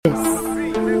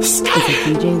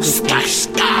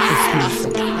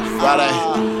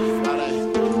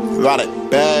Rowdy,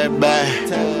 bad, bad.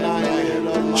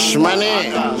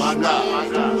 Shmoney.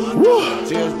 Woo.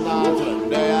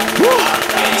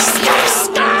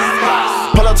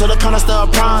 Pull up to the corner, still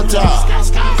pronto.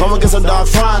 Come and get some dog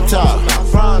fronto.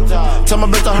 Tell my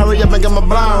bitch to hurry up and get my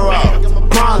blind roll.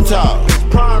 Pronto.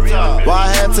 Why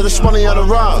I head to the Shmoney on the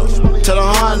road, to the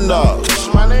Hondo.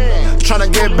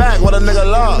 Tryna get back what a nigga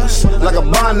lost, like a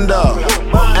bundle.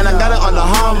 And I got it on the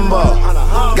humble.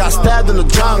 Got stabbed in the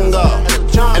jungle,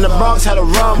 and the Bronx had a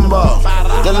rumble.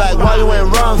 They're like, why you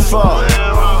ain't run for?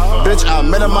 Bitch, I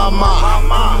made up my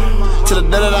mind. To the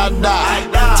day that I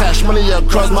die. Tash money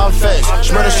across my face.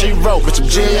 Shmurda she wrote, bitch, I'm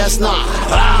GS9.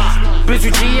 Bitch,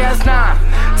 you GS9.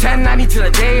 1090 till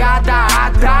the day I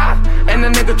die. And the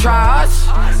nigga try us,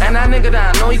 and that nigga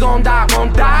that I know he gon' die.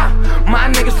 My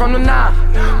niggas from the 9.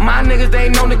 My niggas, they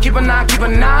know to keep a 9.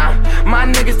 My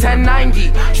niggas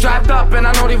 1090, strapped up, and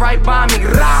I know they right by me.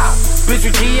 Rah. Bitch,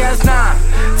 you GS9.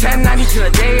 1090 till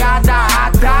the day I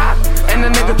die. And the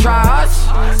nigga try us,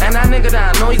 and that nigga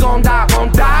that I know he gon' die.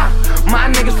 My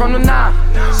niggas from the 9.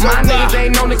 My niggas, they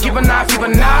know to keep a 9.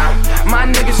 My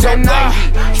niggas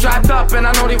 1090, strapped up, and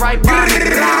I know they right by me.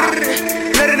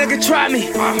 Let a nigga try me.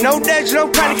 No dodge,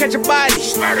 no trying to catch a body.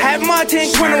 Have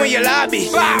Martin Quinn in your lobby.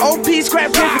 OP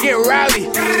scrap paper get rowdy.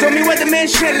 Told me what the man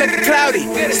shit looking cloudy.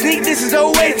 Sneak this is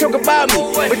old way to talk about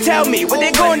me. But tell me what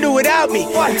they gon' do without me.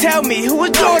 And tell me who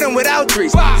was Jordan without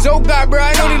trees. Zogard, bro,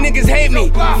 I know these niggas hate me.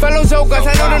 Fellow Zogards,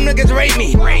 I know them niggas rate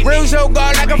me. Real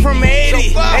Zogard like I'm from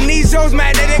Haiti. And these Zoes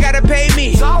mad that they gotta pay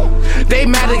me. They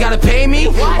mad they gotta pay me.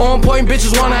 On point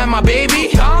bitches wanna have my baby.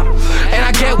 And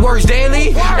I get works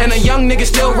daily. And a young nigga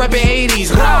still reppin'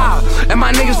 80s. And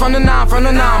my niggas from the 9.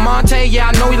 Monte, yeah,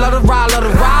 I know he love to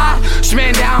ride.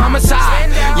 Shman down, homicide.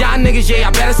 Y'all niggas, yeah,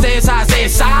 I better stay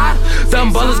inside.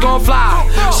 Them bullets gon' fly.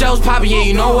 Shells poppin', yeah,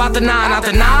 you know out the 9.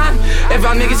 If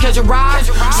y'all niggas catch a ride,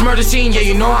 Shmurda scene, yeah,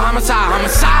 you know a homicide.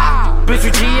 Bitch,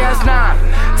 you GS9.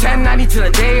 1090 till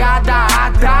the day I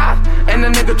die. And the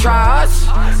nigga try us,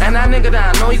 and that nigga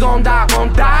that I know he gon' die.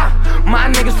 My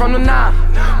niggas from the 9.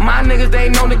 My niggas, they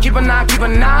know to keep a 9.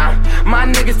 My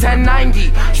niggas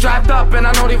 1090, strapped up, and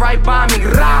I know they right by me.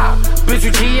 Bitch,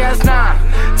 you GS9.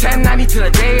 1090 till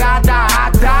the day I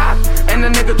die. And the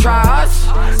nigga try us,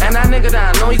 and that nigga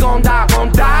that I know he gon' die.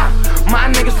 My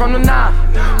niggas from the 9.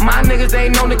 My niggas, they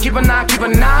know to keep a 9.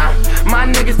 My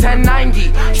niggas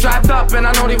 1090, strapped up, and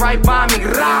I know they right by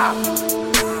me.